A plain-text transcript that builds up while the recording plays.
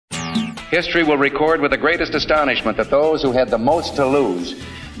History will record with the greatest astonishment that those who had the most to lose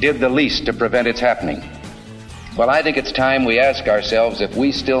did the least to prevent its happening. Well, I think it's time we ask ourselves if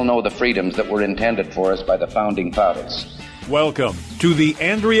we still know the freedoms that were intended for us by the Founding Fathers. Welcome to the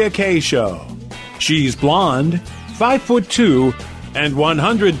Andrea Kaye Show. She's blonde, 5'2", and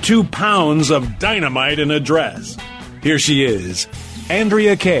 102 pounds of dynamite in a dress. Here she is,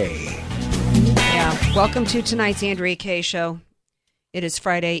 Andrea Kaye. Yeah, welcome to tonight's Andrea Kaye Show. It is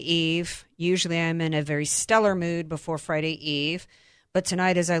Friday Eve. Usually I'm in a very stellar mood before Friday Eve. But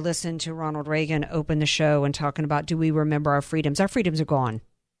tonight, as I listen to Ronald Reagan open the show and talking about, do we remember our freedoms are gone.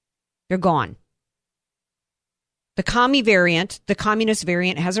 They're gone. The communist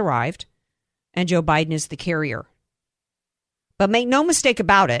variant has arrived, and Joe Biden is the carrier. But make no mistake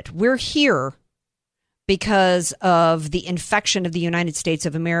about it, we're here because of the infection of the United States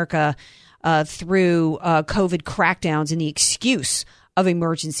of America through COVID crackdowns and the excuse of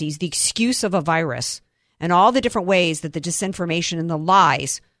emergencies, the excuse of a virus, and all the different ways that the disinformation and the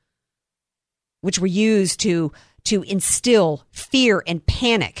lies, which were used to instill fear and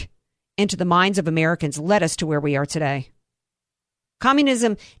panic into the minds of Americans, led us to where we are today.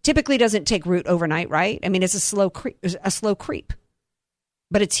 Communism typically doesn't take root overnight, right? I mean, it's a slow creep,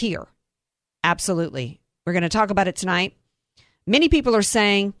 but it's here. Absolutely. We're going to talk about it tonight. Many people are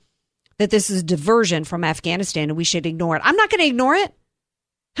saying that this is a diversion from Afghanistan and we should ignore it. I'm not going to ignore it.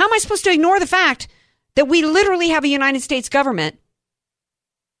 How am I supposed to ignore the fact that we literally have a United States government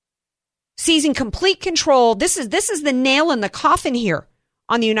seizing complete control? This is the nail in the coffin here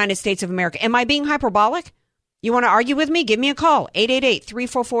on the United States of America. Am I being hyperbolic? You want to argue with me? Give me a call,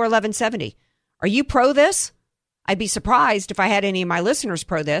 888-344-1170. Are you pro this? I'd be surprised if I had any of my listeners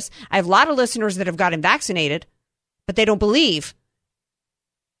pro this. I have a lot of listeners that have gotten vaccinated, but they don't believe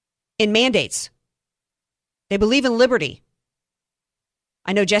in mandates. They believe in liberty.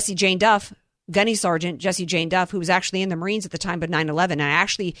 I know Jessie Jane Duff, Gunny Sergeant Jessie Jane Duff, who was actually in the Marines at the time of 9/11. And I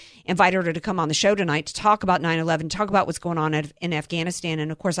actually invited her to come on the show tonight to talk about 9/11, talk about what's going on in Afghanistan.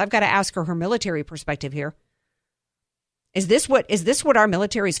 And of course, I've got to ask her military perspective here. Is this what our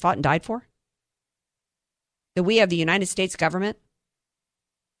military's fought and died for? That we have the United States government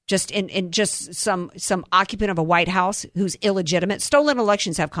just in just some occupant of a White House who's illegitimate. Stolen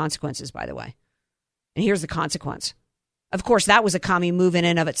elections have consequences, by the way. And here's the consequence. Of course, that was a commie move in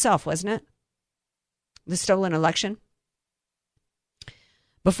and of itself, wasn't it? The stolen election.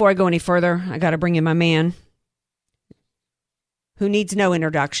 Before I go any further, I got to bring in my man who needs no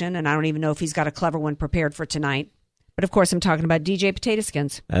introduction, and I don't even know if he's got a clever one prepared for tonight. But of course, I'm talking about DJ Potato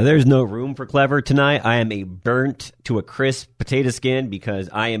Skins. There's no room for clever tonight. I am a burnt to a crisp potato skin because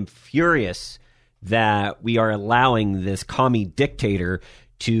I am furious that we are allowing this commie dictator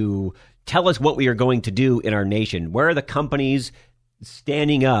to tell us what we are going to do in our nation. Where are the companies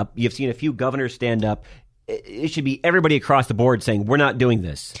standing up? You've seen a few governors stand up. It should be everybody across the board saying, we're not doing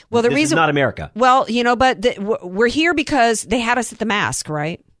this. Well, this is not America. Well, but we're here because they had us at the mask,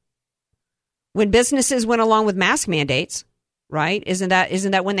 right? When businesses went along with mask mandates, right? Isn't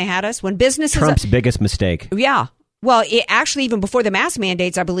that when they had us? When businesses Trump's biggest mistake. Yeah. Well, it actually, even before the mask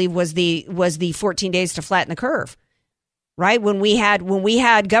mandates, I believe was the 14 days to flatten the curve. Right? When we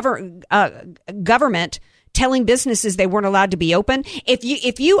had government telling businesses they weren't allowed to be open.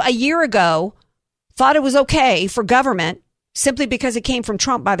 If you a year ago thought it was okay for government, simply because it came from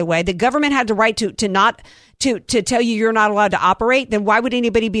Trump, by the way, the government had the right to tell you you're not allowed to operate, then why would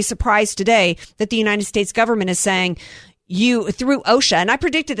anybody be surprised today that the United States government is saying you through OSHA? And I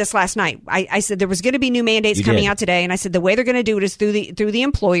predicted this last night. I said there was going to be new mandates coming out today, and I said the way they're going to do it is through the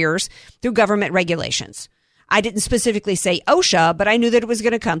employers, through government regulations. I didn't specifically say OSHA, but I knew that it was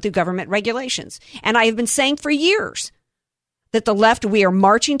going to come through government regulations. And I have been saying for years that the left, we are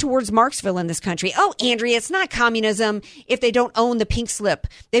marching towards Marxville in this country. Oh, Andrea, it's not communism if they don't own the pink slip.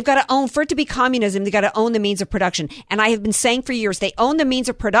 They've got to own, for it to be communism, they've got to own the means of production. And I have been saying for years, they own the means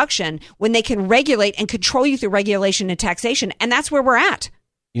of production when they can regulate and control you through regulation and taxation. And that's where we're at.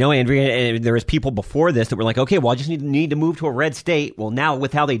 Andrea, there was people before this that were like, okay, well, I just need to move to a red state. Well, now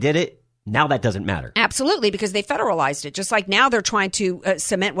with how they did it, now that doesn't matter. Absolutely, because they federalized it. Just like now they're trying to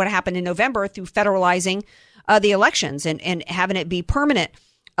cement what happened in November through federalizing the elections and having it be permanent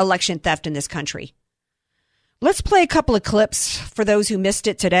election theft in this country. Let's play a couple of clips for those who missed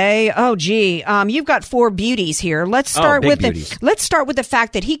it today. Oh, gee, you've got four beauties here. Let's start with the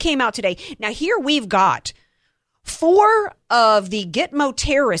fact that he came out today. Now, here we've got four of the Gitmo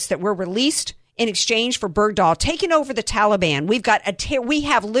terrorists that were released in exchange for Bergdahl taking over the Taliban. We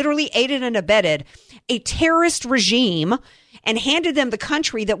have literally aided and abetted a terrorist regime and handed them the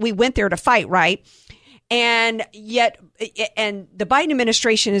country that we went there to fight, right? And yet, and the Biden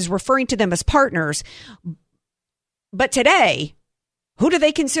administration is referring to them as partners. But today, who do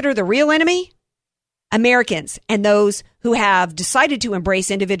they consider the real enemy? Americans and those who have decided to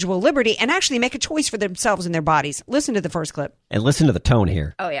embrace individual liberty and actually make a choice for themselves and their bodies. Listen to the first clip. And listen to the tone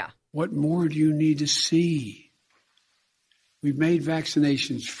here. Oh, yeah. What more do you need to see? We've made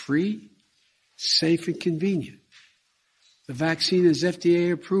vaccinations free, safe, and convenient. The vaccine has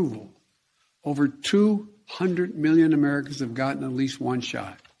FDA approval. Over 200 million Americans have gotten at least one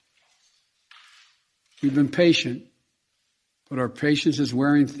shot. We've been patient, but our patience is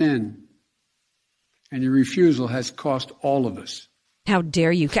wearing thin. And your refusal has cost all of us. How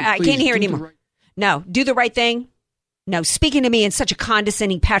dare you? So I can't hear anymore. No, do the right thing. No, speaking to me in such a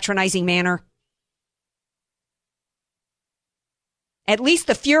condescending, patronizing manner. At least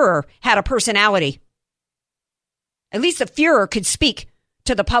the Fuhrer had a personality. At least the Fuhrer could speak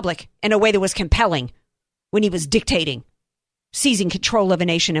to the public in a way that was compelling when he was dictating, seizing control of a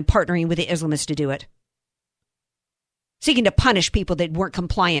nation and partnering with the Islamists to do it. Seeking to punish people that weren't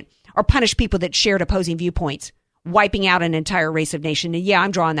compliant or punish people that shared opposing viewpoints, wiping out an entire race of nation. And yeah,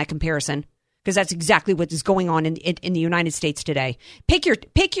 I'm drawing that comparison because that's exactly what is going on in the United States today. Pick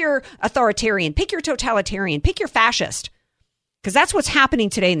your authoritarian, pick your totalitarian, pick your fascist, because that's what's happening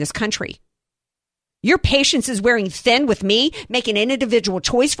today in this country. Your patience is wearing thin with me, making an individual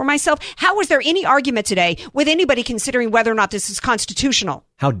choice for myself. How is there any argument today with anybody considering whether or not this is constitutional?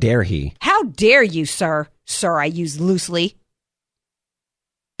 How dare he? How dare you, sir? Sir, I use loosely.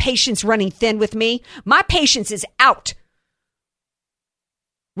 Patience running thin with me. My patience is out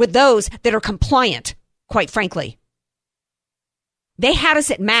with those that are compliant, quite frankly. They had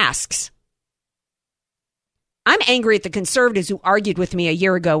us at masks. I'm angry at the conservatives who argued with me over a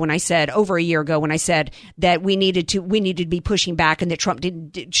year ago when I said that we needed to be pushing back and that Trump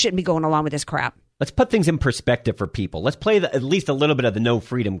shouldn't be going along with this crap. Let's put things in perspective for people. Let's play at least a little bit of the No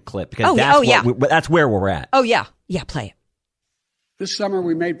Freedom clip because that's where we're at. Oh, yeah. Yeah, play it. This summer,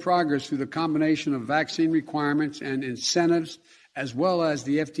 we made progress through the combination of vaccine requirements and incentives, as well as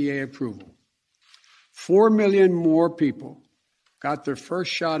the FDA approval. 4 million more people got their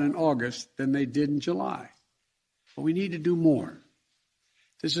first shot in August than they did in July. But we need to do more.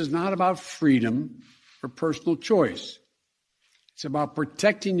 This is not about freedom or personal choice. It's about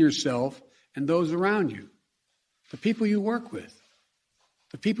protecting yourself and those around you, the people you work with,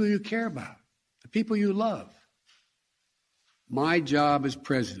 the people you care about, the people you love. My job as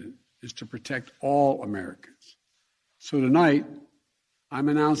president is to protect all Americans. So tonight, I'm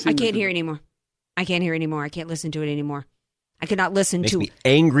announcing... I can't hear anymore. I can't hear anymore. I can't listen to it anymore. I could not listen to... Makes me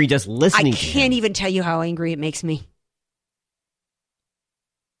angry just listening to him. I can't even tell you how angry it makes me.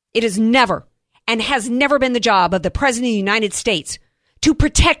 It is never and has never been the job of the President of the United States to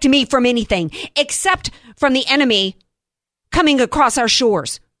protect me from anything except from the enemy coming across our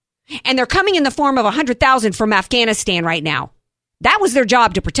shores. And they're coming in the form of 100,000 from Afghanistan right now. That was their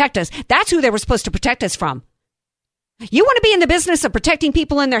job, to protect us. That's who they were supposed to protect us from. You want to be in the business of protecting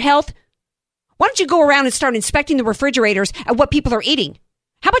people and their health? Why don't you go around and start inspecting the refrigerators at what people are eating?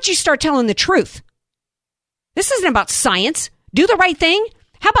 How about you start telling the truth? This isn't about science. Do the right thing.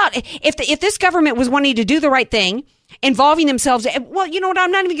 How about if this government was wanting to do the right thing, involving themselves? Well, you know what?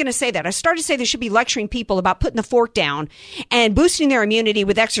 I'm not even going to say that. I started to say they should be lecturing people about putting the fork down and boosting their immunity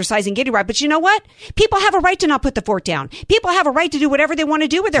with exercise and getting right. But you know what? People have a right to not put the fork down. People have a right to do whatever they want to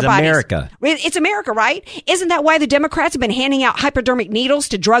do with their bodies. America. It's America, right? Isn't that why the Democrats have been handing out hypodermic needles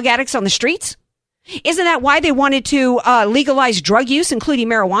to drug addicts on the streets? Isn't that why they wanted to legalize drug use, including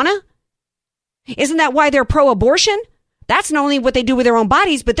marijuana? Isn't that why they're pro-abortion? That's not only what they do with their own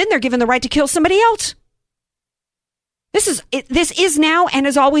bodies, but then they're given the right to kill somebody else. This is now and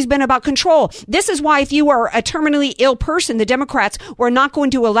has always been about control. This is why if you are a terminally ill person, the Democrats were not going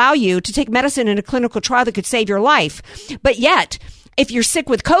to allow you to take medicine in a clinical trial that could save your life. But yet, if you're sick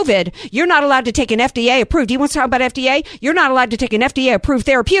with COVID, you're not allowed to take an FDA-approved. Do you want to talk about FDA? You're not allowed to take an FDA-approved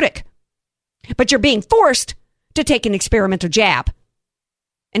therapeutic. But you're being forced to take an experimental jab.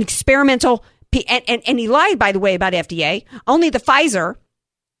 An experimental... And he lied, by the way, about FDA. Only the Pfizer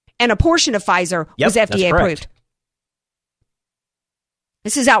and a portion of Pfizer was FDA approved.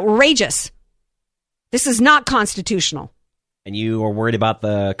 This is outrageous. This is not constitutional. And you are worried about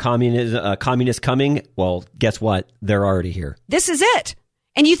the communists coming? Well, guess what? They're already here. This is it.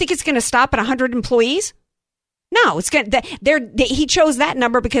 And you think it's going to stop at 100 employees? No, it's going. He chose that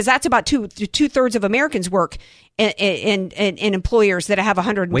number because that's about two-thirds of Americans work in employers that have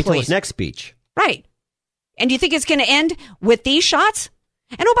 100 employees. Wait till his next speech. Right. And do you think it's going to end with these shots?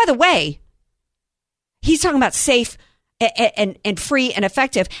 And oh, by the way, he's talking about safe and free and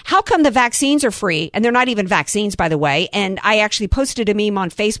effective. How come the vaccines are free? And they're not even vaccines, by the way. And I actually posted a meme on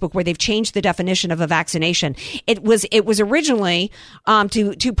Facebook where they've changed the definition of a vaccination. It was originally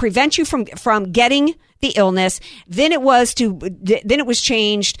to prevent you from getting the illness. Then it was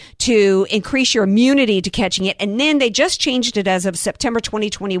changed to increase your immunity to catching it. And then they just changed it as of September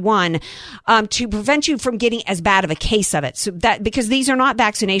 2021 to prevent you from getting as bad of a case of it. So that, because these are not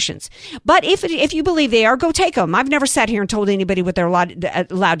vaccinations. But if you believe they are, go take them. I've never sat here and told anybody what they're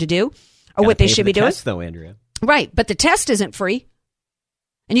allowed to do or what they should be doing. Test, though, Andrea. Right. But the test isn't free.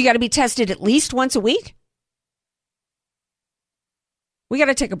 And you got to be tested at least once a week. We got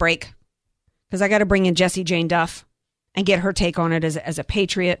to take a break, because I got to bring in Jessie Jane Duff and get her take on it as a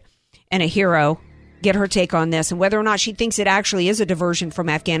patriot and a hero. Get her take on this and whether or not she thinks it actually is a diversion from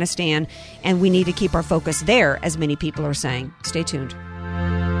Afghanistan, and we need to keep our focus there, as many people are saying. Stay tuned.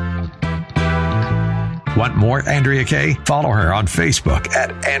 Want more Andrea Kaye? Follow her on Facebook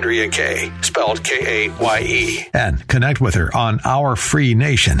at Andrea Kaye, spelled Kaye, and connect with her on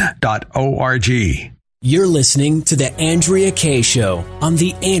ourfreenation.org. You're listening to The Andrea Kaye Show on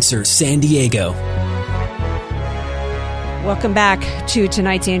The Answer San Diego. Welcome back to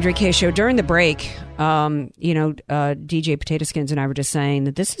tonight's Andrea Kaye Show. During the break, DJ Potato Skins and I were just saying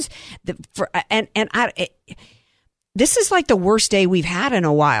that this is this is like the worst day we've had in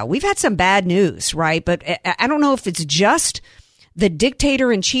a while. We've had some bad news, right? But I don't know if it's just the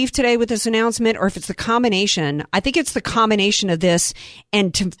dictator in chief today with this announcement, or if it's the combination. I think it's the combination of this,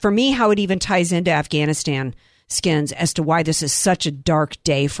 and for me, how it even ties into Afghanistan, Skins, as to why this is such a dark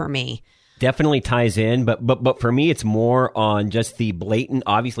day for me. Definitely ties in, but for me, it's more on just the blatant.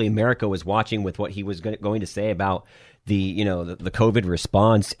 Obviously, America was watching with what he was going to say about the COVID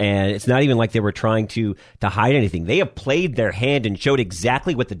response, and it's not even like they were trying to hide anything. They have played their hand and showed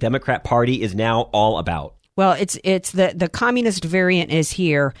exactly what the Democrat Party is now all about. Well, it's the communist variant is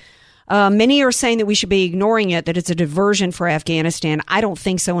here. Many are saying that we should be ignoring it, that it's a diversion for Afghanistan. I don't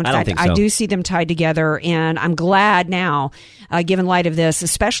think so. In fact, I do see them tied together, and I'm glad now, given light of this,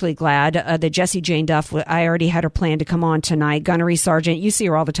 especially glad that Jessie Jane Duff, I already had her planned to come on tonight. Gunnery Sergeant, you see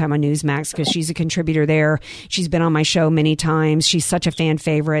her all the time on Newsmax because she's a contributor there. She's been on my show many times. She's such a fan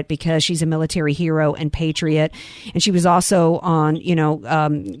favorite because she's a military hero and patriot. And she was also on,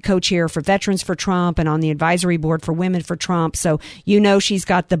 co-chair for Veterans for Trump and on the advisory board for Women for Trump. So, she's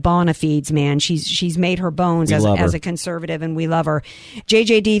got the bona fides, man. She's made her bones as a conservative, and we love her.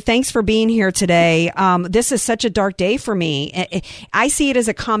 JJD, thanks for being here today. This is such a dark day for me. I see it as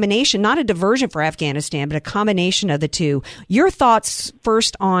a combination, not a diversion for Afghanistan, but a combination of the two. Your thoughts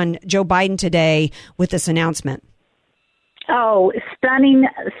first on Joe Biden today with this announcement. Oh, stunning,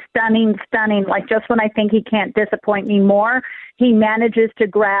 stunning, stunning. Like, just when I think he can't disappoint me more, he manages to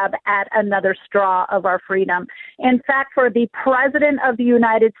grab at another straw of our freedom. In fact, for the President of the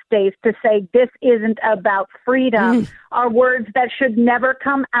United States to say this isn't about freedom are words that should never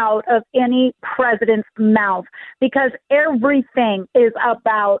come out of any president's mouth, because everything is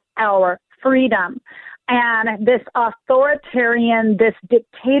about our freedom. And this authoritarian, this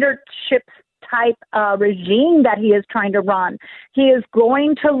dictatorship type regime that he is trying to run, he is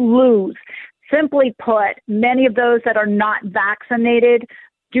going to lose. Simply put, many of those that are not vaccinated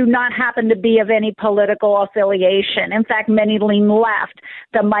do not happen to be of any political affiliation. In fact, many lean left.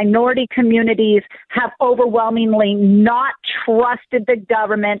 The minority communities have overwhelmingly not trusted the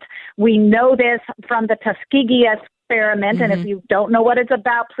government. We know this from the Tuskegee experiment, and if you don't know what it's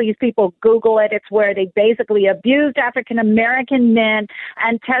about, please, people, Google it. It's where they basically abused African American men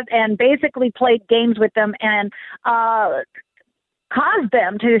and basically played games with them and caused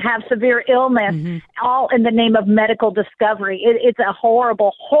them to have severe illness, all in the name of medical discovery. It's a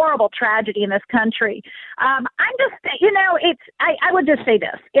horrible, horrible tragedy in this country. I'm just, I would just say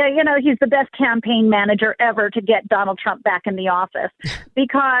this. He's the best campaign manager ever to get Donald Trump back in the office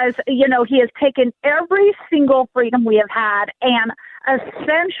because, he has taken every single freedom we have had and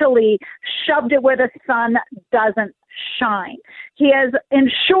essentially shoved it where the sun doesn't shine. He has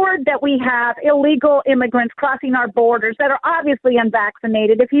ensured that we have illegal immigrants crossing our borders that are obviously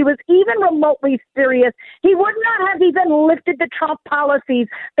unvaccinated. If he was even remotely serious, he would not have even lifted the Trump policies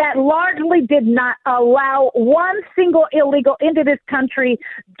that largely did not allow one single illegal into this country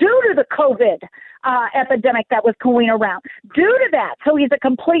due to the COVID epidemic that was going around. Due to that, so he's a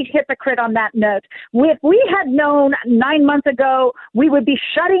complete hypocrite on that note. If we had known 9 months ago, we would be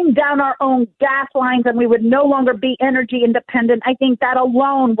shutting down our own gas lines and we would no longer be energy independent. I think that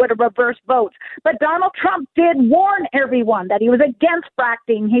alone would have reversed votes. But Donald Trump did warn everyone that he was against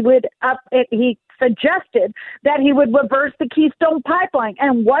fracking. He suggested that he would reverse the Keystone Pipeline.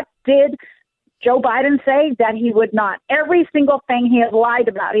 And what did Joe Biden say that he would not. Every single thing he has lied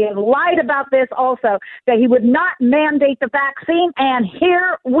about. He has lied about this also, that he would not mandate the vaccine, and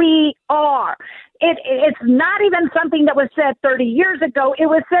here we are. It's not even something that was said 30 years ago. It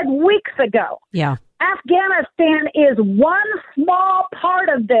was said weeks ago. Yeah. Afghanistan is one small part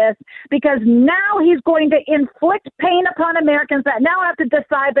of this, because now he's going to inflict pain upon Americans that now have to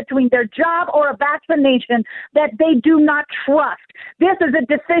decide between their job or a vaccination that they do not trust. This is a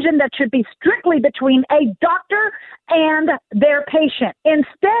decision that should be strictly between a doctor and their patient.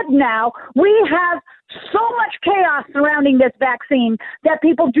 Instead, now we have so much chaos surrounding this vaccine that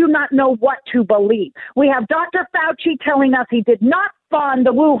people do not know what to believe. We have Dr. Fauci telling us he did not fund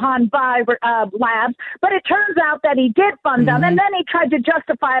the Wuhan labs, but it turns out that he did fund them, and then he tried to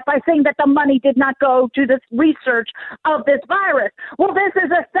justify it by saying that the money did not go to this research of this virus. Well, this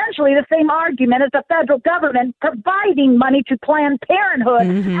is essentially the same argument as the federal government providing money to Planned Parenthood,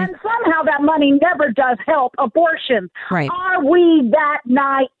 and somehow that money never does help abortions. Right. Are we that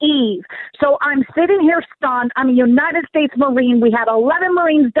naive? So I'm sitting here stunned. I'm a United States Marine. We had 11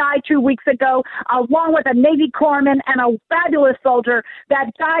 Marines die 2 weeks ago, along with a Navy corpsman and a fabulous soldier that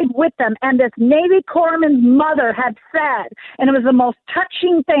died with them. And this Navy corpsman's mother had said, and it was the most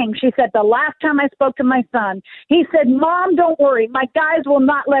touching thing, she said, the last time I spoke to my son, he said, Mom, don't worry, my guys will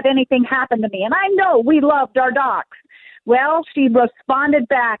not let anything happen to me. And I know we loved our dogs. Well, she responded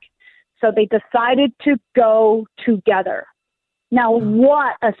back, so they decided to go together. Now,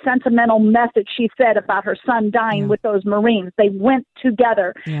 what a sentimental message she said about her son dying with those Marines. They went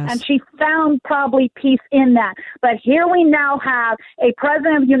together, and she found probably peace in that. But here we now have a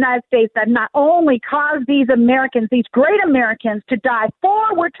president of the United States that not only caused these Americans, these great Americans, to die.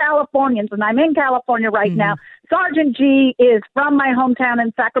 4 were Californians, and I'm in California right now. Sergeant G is from my hometown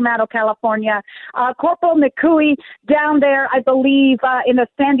in Sacramento, California. Corporal Nikui down there, I believe, in the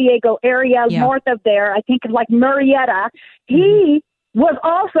San Diego area, north of there, I think like Murrieta. He was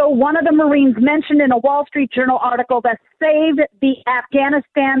also one of the Marines mentioned in a Wall Street Journal article that saved the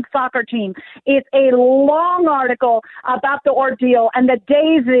Afghanistan soccer team. It's a long article about the ordeal and the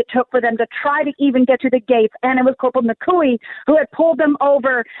days it took for them to try to even get to the gates. And it was Corporal Nikui who had pulled them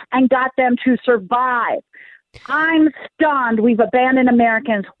over and got them to survive. I'm stunned. We've abandoned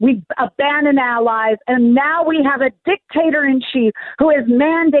Americans. We've abandoned allies. And now we have a dictator-in-chief who is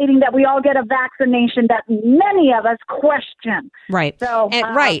mandating that we all get a vaccination that many of us question. Right. So,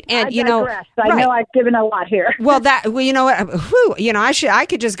 and you know, I know I've given a lot here. Well, you know what? I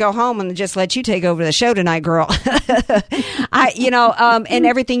could just go home and just let you take over the show tonight, girl. And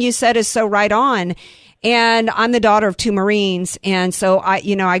everything you said is so right on. And I'm the daughter of 2 Marines. And so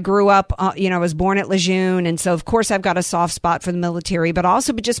I grew up, I was born at Lejeune. And so of course I've got a soft spot for the military, but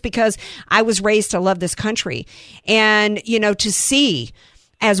also just because I was raised to love this country. And, to see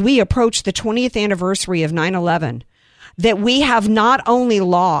as we approach the 20th anniversary of 9/11, that we have not only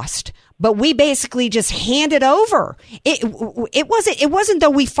lost, but we basically just handed over. It wasn't though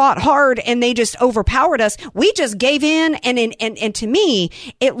we fought hard and they just overpowered us. We just gave in, and to me,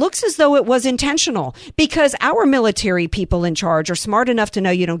 it looks as though it was intentional, because our military people in charge are smart enough to know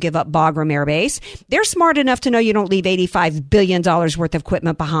you don't give up Bagram Air Base. They're smart enough to know you don't leave $85 billion worth of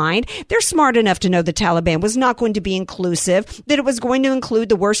equipment behind. They're smart enough to know the Taliban was not going to be inclusive, that it was going to include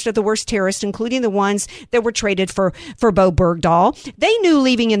the worst of the worst terrorists, including the ones that were traded for Bo Bergdahl. They knew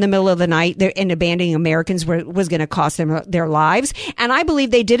leaving in the middle of the night and abandoning Americans was going to cost them their lives. And I believe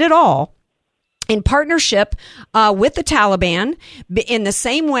they did it all in partnership with the Taliban, in the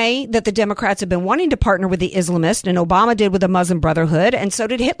same way that the Democrats have been wanting to partner with the Islamists, and Obama did with the Muslim Brotherhood, and so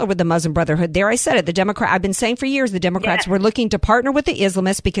did Hitler with the Muslim Brotherhood. There, I said it. I've been saying for years, the Democrats were looking to partner with the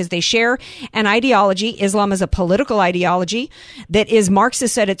Islamists because they share an ideology. Islam is a political ideology that is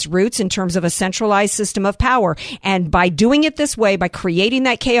Marxist at its roots in terms of a centralized system of power. And by doing it this way, by creating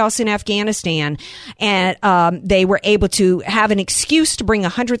that chaos in Afghanistan, and they were able to have an excuse to bring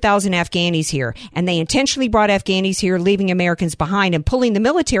 100,000 Afghanis here. And they intentionally brought Afghanis here, leaving Americans behind and pulling the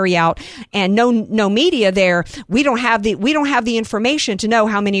military out, and no media there. We don't have the information to know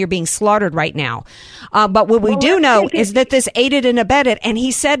how many are being slaughtered right now. But what we do know is that this aided and abetted. And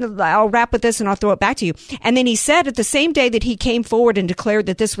he said, I'll wrap with this and I'll throw it back to you. And then he said, at the same day that he came forward and declared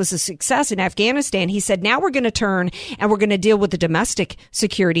that this was a success in Afghanistan, he said, now we're going to turn and we're going to deal with the domestic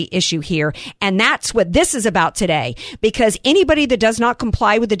security issue here. And that's what this is about today, because anybody that does not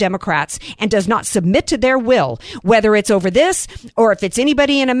comply with the Democrats and does not submit to their will, whether it's over this or if it's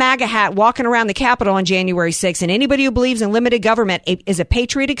anybody in a MAGA hat walking around the Capitol on January 6th, and anybody who believes in limited government is a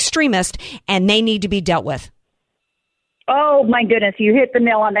patriot extremist, and they need to be dealt with. Oh, my goodness, you hit the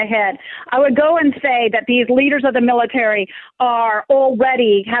nail on the head. I would go and say that these leaders of the military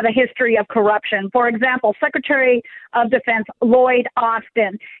already have a history of corruption. For example, Secretary of Defense Lloyd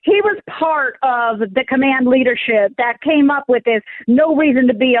Austin, he was part of the command leadership that came up with this no reason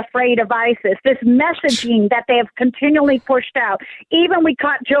to be afraid of ISIS, this messaging that they have continually pushed out. Even we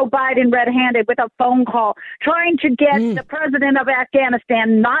caught Joe Biden red-handed with a phone call trying to get the president of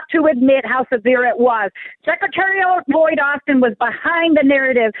Afghanistan not to admit how severe it was. Secretary Lloyd Austin was behind the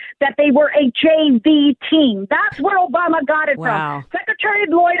narrative that they were a JV team. That's where Obama got it from. Secretary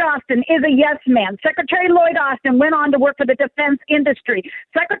Lloyd Austin is a yes man. Secretary Lloyd Austin went on to work for the defense industry.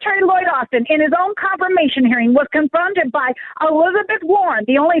 Secretary Lloyd Austin, in his own confirmation hearing, was confronted by Elizabeth Warren.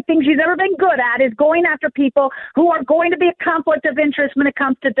 The only thing she's ever been good at is going after people who are going to be a conflict of interest when it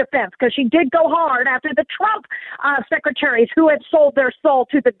comes to defense, because she did go hard after the Trump secretaries who had sold their soul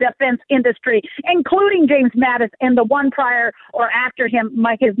to the defense industry, including James Mattis and the one prior or after him.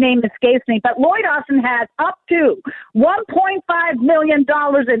 His name escapes me. But Lloyd Austin has up to $1.5 million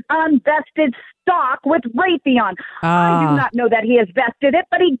in unvested stock with Raytheon. I do not know that he has vested it,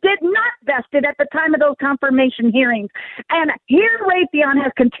 but he did not vest it at the time of those confirmation hearings. And here Raytheon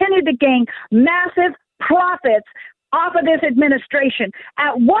has continued to gain massive profits off of this administration.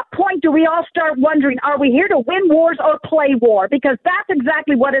 At what point do we all start wondering, are we here to win wars or play war? Because that's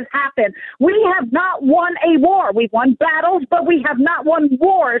exactly what has happened. We have not won a war. We've won battles, but we have not won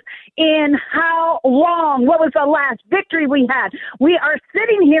wars in how long? What was the last victory we had? We are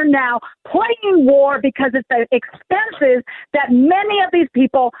sitting here now playing war because it's the expenses that many of these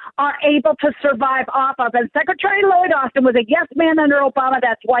people are able to survive off of. And Secretary Lloyd Austin was a yes man under Obama.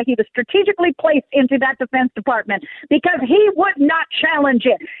 That's why he was strategically placed into that Defense Department, because he would not challenge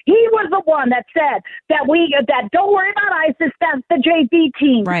it. He was the one that said that don't worry about ISIS, that's the JV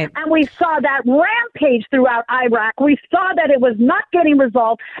team. Right. And we saw that rampage throughout Iraq. We saw that it was not getting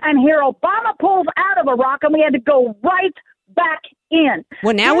resolved. And here Obama pulls out of Iraq, and we had to go right back in.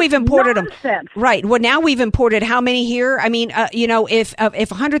 Well, now we've imported them. Right. Well, now we've imported how many here? I mean, if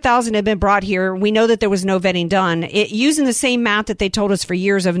 100,000 had been brought here, we know that there was no vetting done. Using the same math that they told us for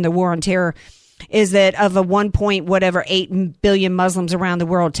years of in the war on terror, is that of a 8 billion Muslims around the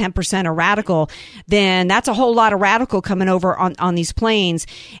world, 10% are radical, then that's a whole lot of radical coming over on these planes.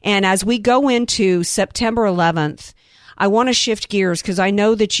 And as we go into September 11th, I want to shift gears because I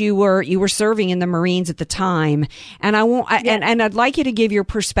know that you were serving in the Marines at the time, and and I'd like you to give your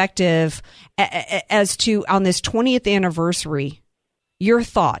perspective as to on this 20th anniversary, your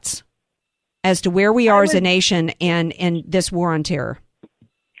thoughts as to where we are as a nation and this war on terror.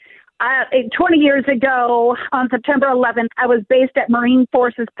 20 years ago, on September 11th, I was based at Marine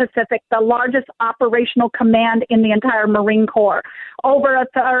Forces Pacific, the largest operational command in the entire Marine Corps. Over a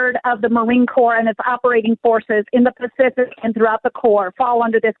third of the Marine Corps and its operating forces in the Pacific and throughout the Corps fall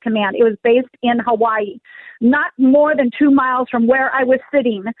under this command. It was based in Hawaii. Not more than 2 miles from where I was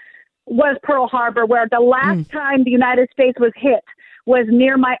sitting was Pearl Harbor, where the last time the United States was hit was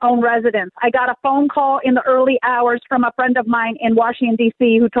near my own residence. I got a phone call in the early hours from a friend of mine in Washington,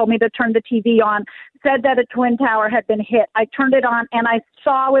 D.C., who told me to turn the TV on, said that a twin tower had been hit. I turned it on, and I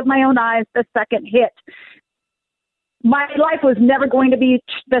saw with my own eyes the second hit. My life was never going to be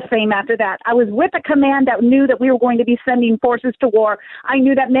the same after that. I was with a command that knew that we were going to be sending forces to war. I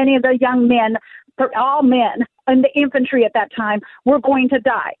knew that many of the young men, all men in the infantry at that time, were going to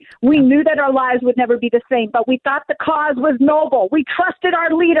die. We knew that our lives would never be the same, but we thought the cause was noble. We trusted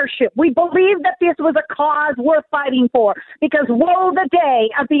our leadership. We believed that this was a cause worth fighting for, because woe the day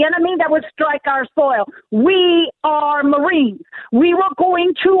of the enemy that would strike our soil. We are Marines. We were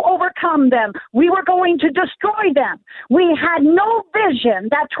going to overcome them. We were going to destroy them. We had no vision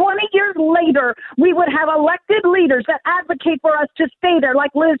that 20 years later we would have elected leaders that advocate for us to stay there,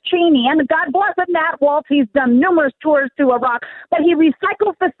 like Liz Cheney. And God bless Matt Waltz. He's done numerous tours to Iraq, but he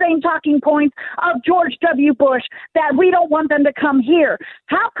recycles the same talking points of George W. Bush, that we don't want them to come here.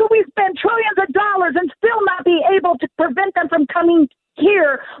 How could we spend trillions of dollars and still not be able to prevent them from coming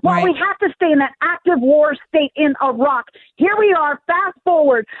here while we have to stay in that active war state in Iraq? Here we are, fast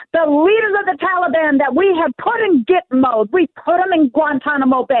forward, the leaders of the Taliban that we have put in GIT mode, we put them in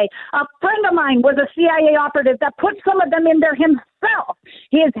Guantanamo Bay. A friend of mine was a CIA operative that put some of them in there himself.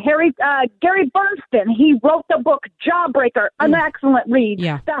 He is Gary Bernstein. He wrote the book Jawbreaker, an excellent read,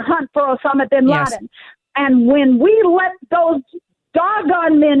 The Hunt for Osama bin Laden. And when we let those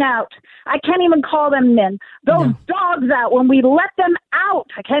doggone men out, I can't even call them men, those dogs out, when we let them out,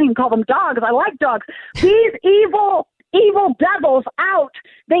 I can't even call them dogs, I like dogs, these evil evil devils out.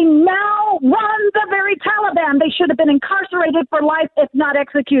 They now run the very Taliban. They should have been incarcerated for life, if not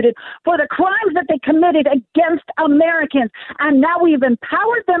executed, for the crimes that they committed against Americans. And now we've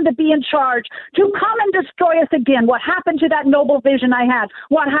empowered them to be in charge, to come and destroy us again. What happened to that noble vision I had?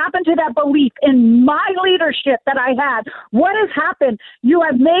 What happened to that belief in my leadership that I had? What has happened? You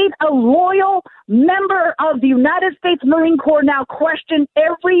have made a loyal member of the United States Marine Corps now question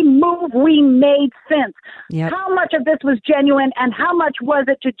every move we made since. Yep. How much of this was genuine and how much was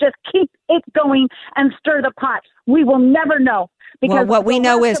it to just keep it going and stir the pot? We will never know, because what we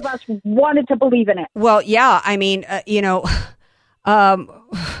know is of us wanted to believe in it. Well, yeah, I mean,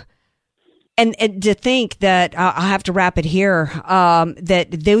 and to think that I'll have to wrap it here. That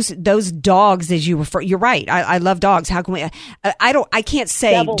those dogs, as you refer, you're right. I love dogs. How can we? I can't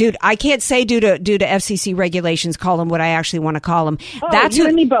say, Devils. dude. I can't say due to FCC regulations, call them what I actually want to call them. Oh, That's you who,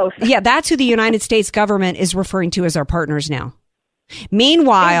 and me both. Yeah, that's who the United States government is referring to as our partners now.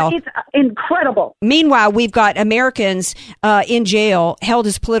 Meanwhile, it's incredible. Meanwhile, we've got Americans in jail, held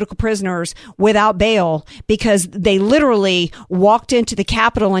as political prisoners without bail, because they literally walked into the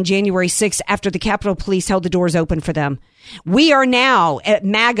Capitol on January 6th after the Capitol Police held the doors open for them. We are now at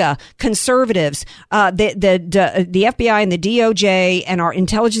MAGA conservatives. The FBI and the DOJ and our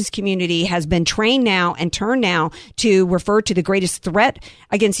intelligence community has been trained now and turned now to refer to the greatest threat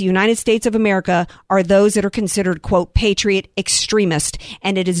against the United States of America are those that are considered, quote, patriot extremist.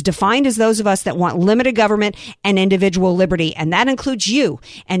 And it is defined as those of us that want limited government and individual liberty. And that includes you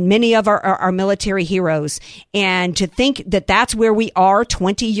and many of our military heroes. And to think that that's where we are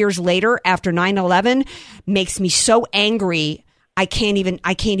 20 years later after 9/11 makes me so angry. I can't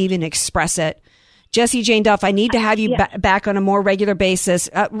even express it. Jessie Jane Duff, I need to have you back on a more regular basis.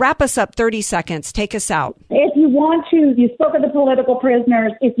 Wrap us up, 30 seconds. Take us out. If you want to, you spoke of the political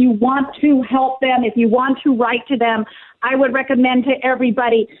prisoners. If you want to help them, if you want to write to them, I would recommend to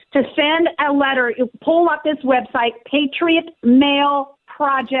everybody to send a letter. You pull up this website,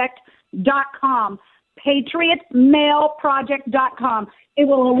 patriotmailproject.com. patriotmailproject.com. It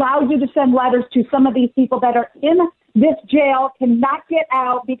will allow you to send letters to some of these people that are in this jail, cannot get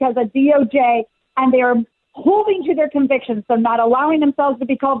out because of DOJ, and they're holding to their convictions. They're not allowing themselves to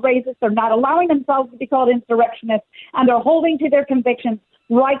be called racist. They're not allowing themselves to be called insurrectionists, and they're holding to their convictions.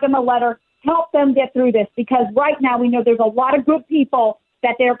 Write them a letter. Help them get through this, because right now we know there's a lot of good people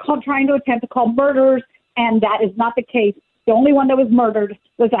that they're trying to attempt to call murderers, and that is not the case. The only one that was murdered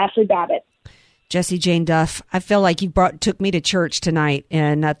was Ashley Babbitt. Jessie Jane Duff, I feel like you took me to church tonight,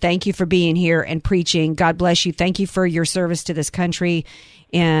 and thank you for being here and preaching. God bless you. Thank you for your service to this country,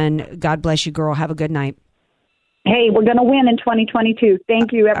 and God bless you, girl. Have a good night. Hey, we're going to win in 2022.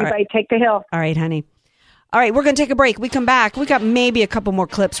 Thank you, everybody. Right. Take the hill. All right, honey. All right, we're going to take a break. We come back. We got maybe a couple more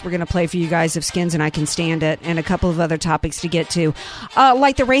clips we're going to play for you guys of Skins and I Can Stand It, and a couple of other topics to get to,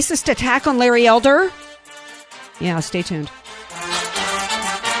 like the racist attack on Larry Elder. Yeah, stay tuned.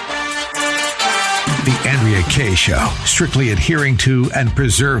 The Andrea Kaye Show, strictly adhering to and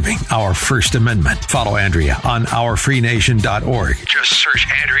preserving our First Amendment. Follow Andrea on OurFreeNation.org. Just search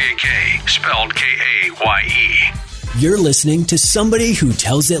Andrea Kaye, spelled Kaye. You're listening to somebody who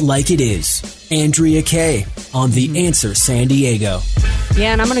tells it like it is. Andrea Kaye on The Answer San Diego.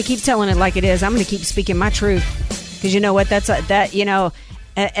 Yeah, and I'm going to keep telling it like it is. I'm going to keep speaking my truth, because you know what?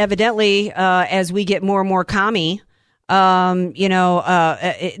 Evidently, as we get more and more commie, that's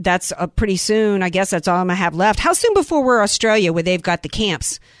pretty soon. I guess that's all I'm going to have left. How soon before we're Australia, where they've got the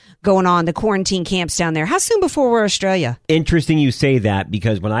camps going on, the quarantine camps down there? How soon before we're Australia? Interesting you say that,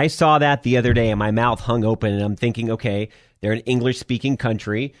 because when I saw that the other day and my mouth hung open and I'm thinking, okay, they're an English-speaking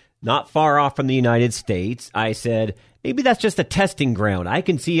country, not far off from the United States, I said, maybe that's just a testing ground. I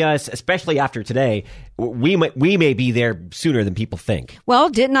can see us, especially after today, we may be there sooner than people think. Well,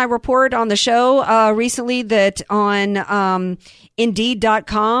 didn't I report on the show recently that on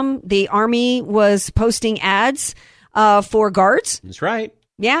Indeed.com, the Army was posting ads for guards? That's right.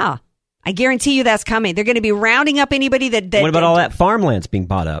 Yeah. I guarantee you that's coming. They're going to be rounding up anybody that what about all that farmland's being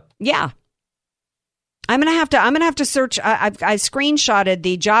bought up? Yeah. I'm going to have to search. I screenshotted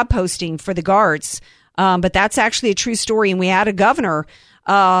the job posting for the guards. But that's actually a true story. And we had a governor,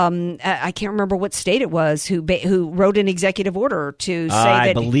 I can't remember what state it was, who wrote an executive order to say that.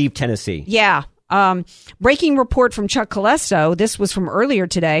 I believe Tennessee. Yeah. Breaking report from Chuck Colesto. This was from earlier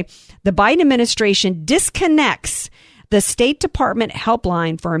today. The Biden administration disconnects the State Department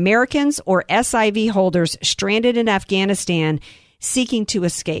helpline for Americans or SIV holders stranded in Afghanistan seeking to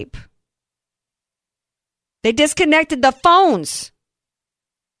escape. They disconnected the phones.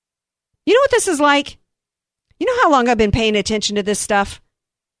 You know what this is like? You know how long I've been paying attention to this stuff?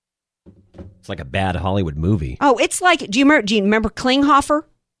 It's like a bad Hollywood movie. Oh, it's like, do you remember Klinghoffer?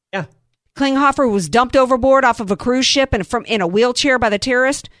 Yeah. Klinghoffer was dumped overboard off of a cruise ship and in a wheelchair by the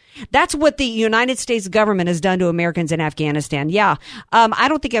terrorist. That's what the United States government has done to Americans in Afghanistan. Yeah. I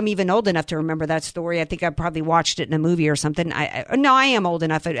don't think I'm even old enough to remember that story. I think I probably watched it in a movie or something. I am old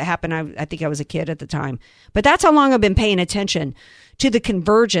enough. It happened. I think I was a kid at the time. But that's how long I've been paying attention to the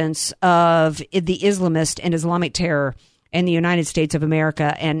convergence of the Islamist and Islamic terror in the United States of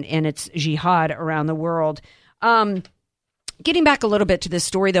America and its jihad around the world. Getting back a little bit to this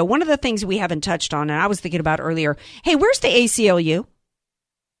story, though, one of the things we haven't touched on, and I was thinking about earlier, hey, where's the ACLU?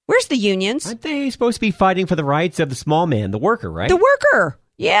 Where's the unions? Aren't they supposed to be fighting for the rights of the small man, the worker, right? The worker,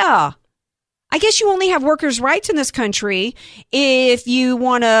 yeah. I guess you only have workers' rights in this country if you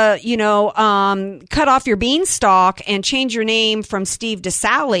want to, cut off your beanstalk and change your name from Steve to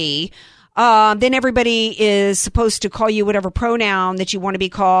Sally. Then everybody is supposed to call you whatever pronoun that you want to be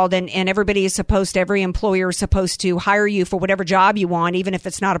called. And everybody is every employer is supposed to hire you for whatever job you want, even if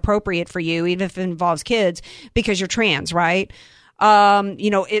it's not appropriate for you, even if it involves kids, because you're trans, right?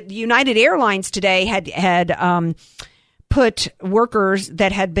 United Airlines today had put workers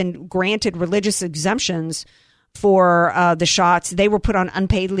that had been granted religious exemptions for the shots. They were put on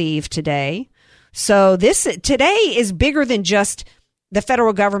unpaid leave today. So today is bigger than just the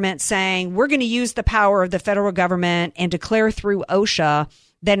federal government saying we're going to use the power of the federal government and declare through OSHA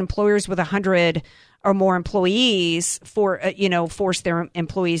that employers with 100 or more employees force their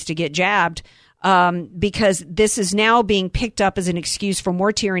employees to get jabbed, because this is now being picked up as an excuse for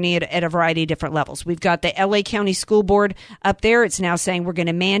more tyranny at a variety of different levels. We've got the LA County School Board up there. It's now saying we're going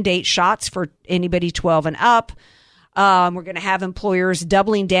to mandate shots for anybody 12 and up. We're going to have employers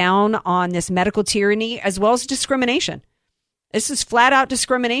doubling down on this medical tyranny as well as discrimination. This is flat out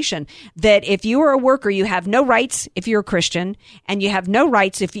discrimination, that if you are a worker, you have no rights if you're a Christian, and you have no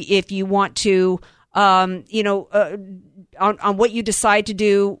rights if you want to, on what you decide to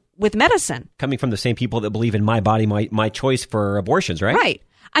do with medicine. Coming from the same people that believe in my body, my choice for abortions, right? Right.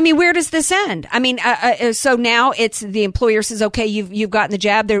 I mean, where does this end? I mean, so now it's the employer says, okay, you've gotten the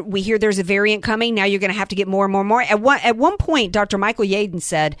jab. We hear there's a variant coming. Now you're going to have to get more and more and more. At one point, Dr. Michael Yaden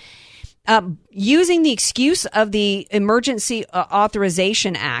said, using the excuse of the Emergency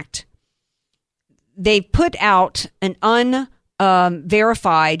Authorization Act, they put out an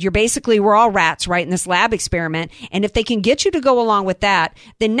unverified, we're all rats, right, in this lab experiment. And if they can get you to go along with that,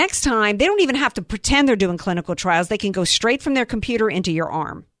 then next time they don't even have to pretend they're doing clinical trials. They can go straight from their computer into your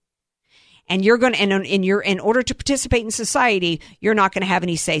arm. And you're going to, in order to participate in society, you're not going to have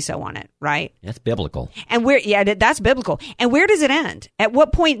any say-so on it, right? That's biblical. And that's biblical. And where does it end? At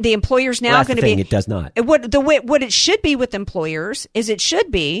what point the employer's now going to be? It does not. What it should be with employers is it should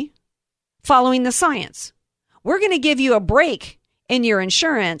be following the science. We're going to give you a break in your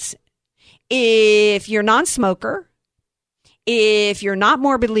insurance if you're non-smoker, if you're not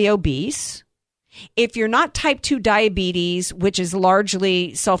morbidly obese, if you're not type 2 diabetes, which is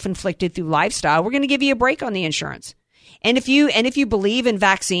largely self-inflicted through lifestyle. We're going to give you a break on the insurance. And if you believe in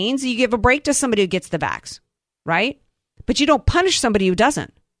vaccines, you give a break to somebody who gets the vax, right? But you don't punish somebody who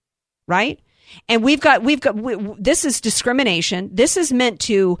doesn't, right? And this is discrimination. This is meant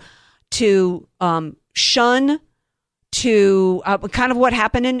to shun to kind of what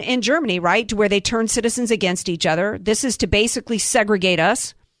happened in Germany, right? To where they turned citizens against each other. This is to basically segregate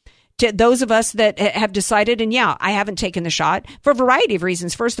us. To those of us that have decided, and I haven't taken the shot for a variety of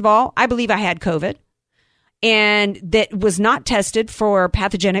reasons. First of all, I believe I had COVID and that was not tested for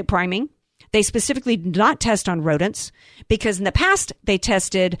pathogenic priming. They specifically did not test on rodents because in the past they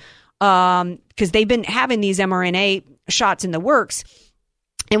tested, because they've been having these mRNA shots in the works.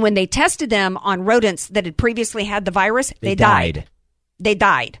 And when they tested them on rodents that had previously had the virus, they died. They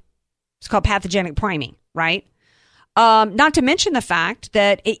died. It's called pathogenic priming, right? Not to mention the fact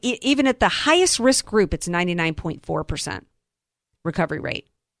that even at the highest risk group, it's 99.4% recovery rate.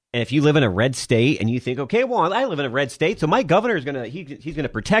 And if you live in a red state and you think, okay, well, I live in a red state, so my governor is he's going to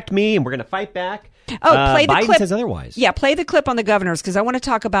protect me and we're going to fight back. Oh, play the Biden clip. Says otherwise. Yeah, play the clip on the governors because I want to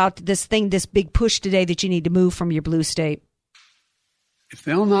talk about this big push today that you need to move from your blue state. If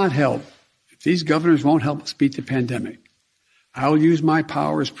they'll not help, if these governors won't help us beat the pandemic, I will use my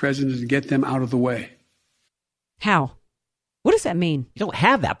power as president to get them out of the way. How? What does that mean? You don't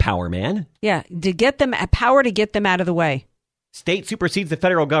have that power, man. Yeah, to get them power to get them out of the way. State supersedes the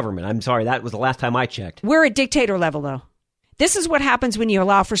federal government. I'm sorry, that was the last time I checked. We're at dictator level, though. This is what happens when you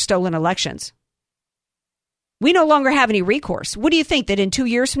allow for stolen elections. We no longer have any recourse. What do you think, that in 2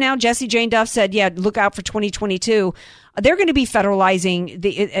 years from now, Jesse Jane Duff said, yeah, look out for 2022. They're going to be federalizing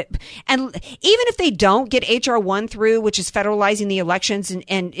and even if they don't get HR 1 through, which is federalizing the elections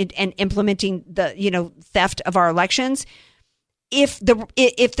and implementing the, theft of our elections.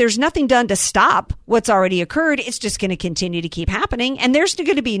 If there's nothing done to stop what's already occurred, it's just going to continue to keep happening. And there's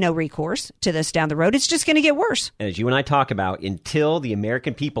going to be no recourse to this down the road. It's just going to get worse. As you and I talk about, until the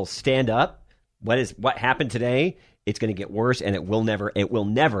American people stand up, what happened today, it's going to get worse, and it will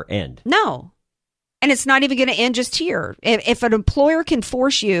never end. No. And it's not even going to end just here. If an employer can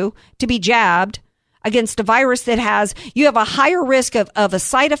force you to be jabbed against a virus that you have a higher risk of a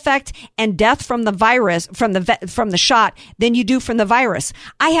side effect and death from the virus, from the shot, than you do from the virus.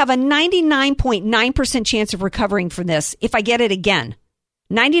 I have a 99.9% chance of recovering from this if I get it again.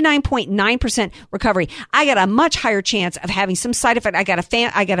 99.9% recovery. I got a much higher chance of having some side effect. I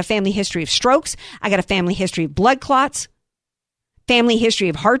got a family history of strokes. I got a family history of blood clots, family history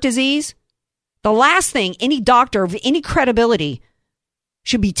of heart disease. The last thing any doctor of any credibility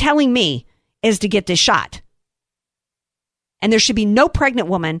should be telling me is to get this shot. And there should be no pregnant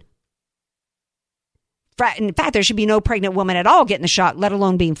woman. In fact, there should be no pregnant woman at all getting the shot, let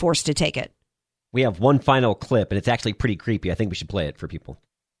alone being forced to take it. We have one final clip, and it's actually pretty creepy. I think we should play it for people.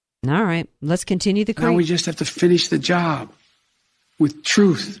 All right. Let's continue the creep. Now we just have to finish the job with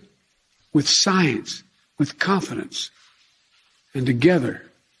truth, with science, with confidence, and together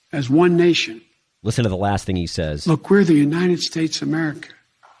as one nation. Listen to the last thing he says. Look, we're the United States of America.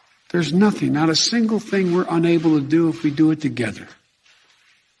 There's nothing, not a single thing we're unable to do if we do it together.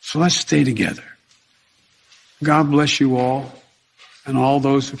 So let's stay together. God bless you all and all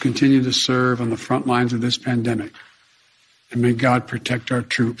those who continue to serve on the front lines of this pandemic. And may God protect our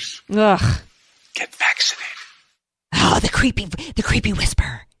troops. Ugh. Get vaccinated. Oh, the creepy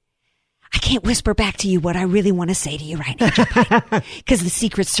whisper. I can't whisper back to you what I really want to say to you right now, Joe Biden, because the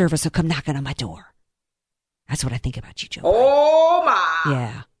Secret Service will come knocking on my door. That's what I think about you, Joe Biden. Oh, my.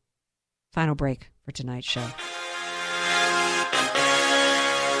 Yeah. Final break for tonight's show.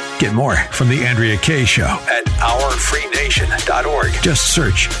 Get more from The Andrea Kaye Show at OurFreeNation.org. Just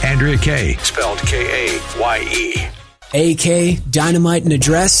search Andrea Kaye, spelled Kaye. AK, Dynamite and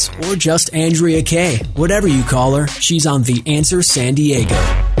Address, or just Andrea Kaye. Whatever you call her, she's on The Answer San Diego.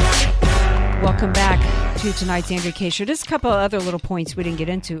 Welcome back to tonight's Andrea Kaye Show. Just a couple of other little points we didn't get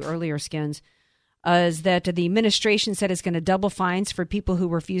into earlier, Skins. Is that the administration said it's going to double fines for people who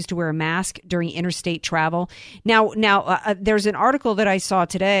refuse to wear a mask during interstate travel. Now, there's an article that I saw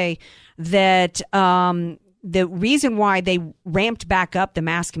today that the reason why they ramped back up the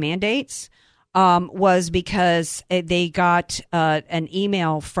mask mandates was because they got an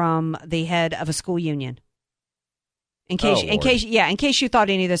email from the head of a school union. In case you thought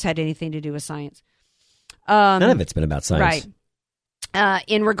any of this had anything to do with science. None of it's been about science, right?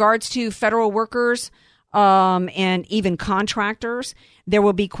 In regards to federal workers and even contractors, there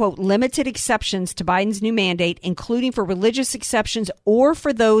will be, quote, limited exceptions to Biden's new mandate, including for religious exceptions or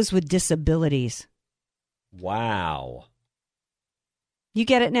for those with disabilities. Wow. You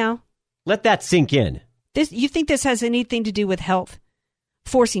get it now? Let that sink in. You think this has anything to do with health?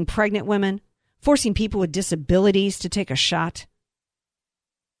 Forcing pregnant women? Forcing people with disabilities to take a shot?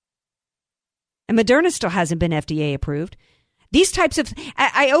 And Moderna still hasn't been FDA approved. These types of,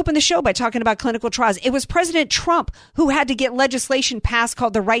 I opened the show by talking about clinical trials. It was President Trump who had to get legislation passed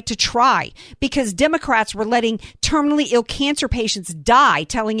called the right to try because Democrats were letting terminally ill cancer patients die,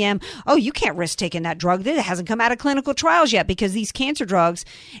 telling him, oh, you can't risk taking that drug. That hasn't come out of clinical trials yet because these cancer drugs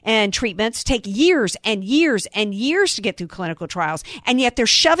and treatments take years and years and years to get through clinical trials. And yet they're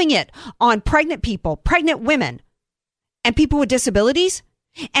shoving it on pregnant people, pregnant women, and people with disabilities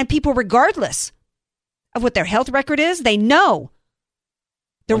and people regardless of what their health record is. They know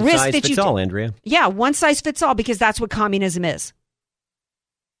the one risk size that fits all, Andrea. Yeah, one size fits all, because that's what communism is.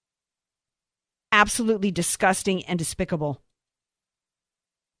 Absolutely disgusting and despicable.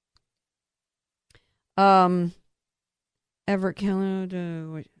 Everett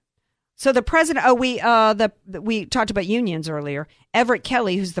Kelly. So the president. We talked about unions earlier. Everett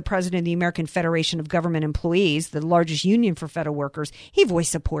Kelly, who's the president of the American Federation of Government Employees, the largest union for federal workers, he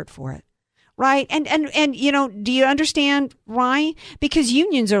voiced support for it. Right. And do you understand why? Because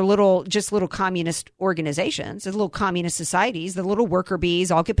unions are little communist organizations, little communist societies. The little worker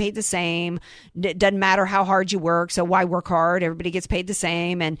bees all get paid the same. It doesn't matter how hard you work. So why work hard? Everybody gets paid the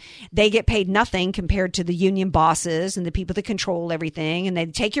same, and they get paid nothing compared to the union bosses and the people that control everything. And they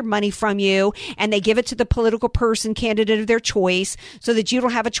take your money from you and they give it to the political person candidate of their choice so that you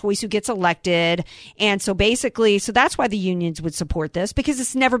don't have a choice who gets elected. And so basically, that's why the unions would support this, because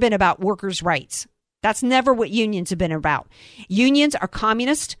it's never been about workers' rights. That's never what unions have been about. Unions are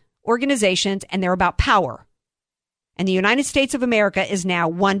communist organizations, and they're about power. And the United States of America is now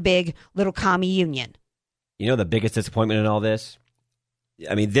one big little commie union. You know the biggest disappointment in all this?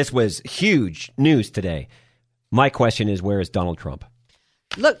 I mean, this was huge news today. My question is, where is Donald Trump?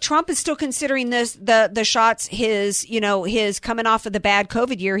 Look, Trump is still considering this, the shots, his coming off of the bad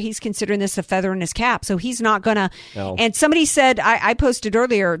COVID year, he's considering this a feather in his cap. So he's not going to. No. And somebody said, I posted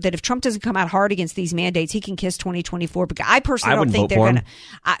earlier that if Trump doesn't come out hard against these mandates, he can kiss 2024. Because I personally don't think they're going to.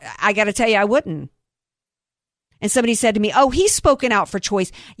 I got to tell you, I wouldn't. And somebody said to me, oh, he's spoken out for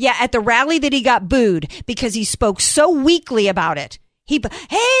choice. Yeah, at the rally that he got booed because he spoke so weakly about it.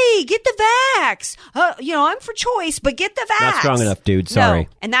 Hey, get the vax. I'm for choice, but get the vax. Not strong enough, dude. Sorry. No,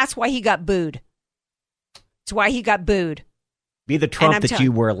 and that's why he got booed. That's why he got booed. Be the Trump that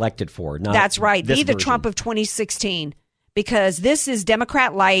you were elected for. That's right. Be the version. Trump of 2016. Because this is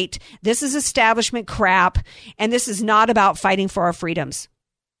Democrat light. This is establishment crap. And this is not about fighting for our freedoms.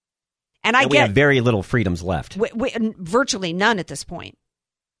 And we have very little freedoms left. Virtually none at this point.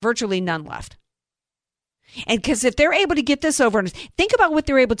 Virtually none left. And because if they're able to get this over, think about what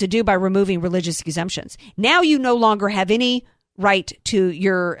they're able to do by removing religious exemptions. Now you no longer have any right to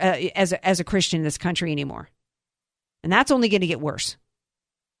your as a Christian in this country anymore. And that's only going to get worse.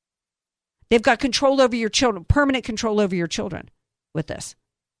 They've got control over your children, permanent control over your children with this.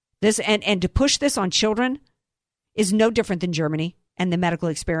 And to push this on children is no different than Germany and the medical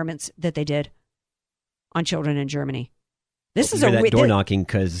experiments that they did on children in Germany. This is that door knocking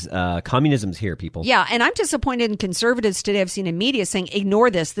because communism's here, people. Yeah, and I'm disappointed in conservatives today. I've seen in media saying, ignore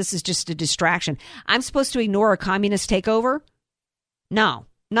this. This is just a distraction. I'm supposed to ignore a communist takeover? No,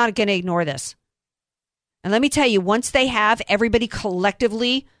 not going to ignore this. And let me tell you, once they have everybody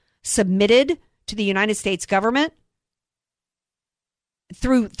collectively submitted to the United States government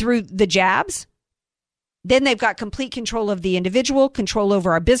through the jabs, then they've got complete control of the individual, control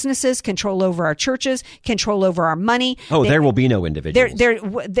over our businesses, control over our churches, control over our money. Oh, there will be no individuals.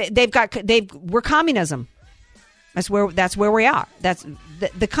 We're communism. That's where we are. That's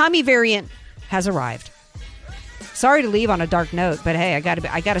the commie variant has arrived. Sorry to leave on a dark note, but hey, I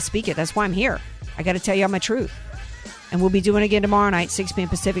got to speak it. That's why I'm here. I got to tell you all my truth. And we'll be doing it again tomorrow night, 6 p.m.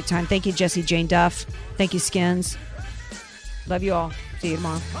 Pacific time. Thank you, Jesse Jane Duff. Thank you, Skins. Love you all. See you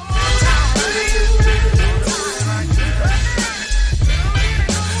tomorrow.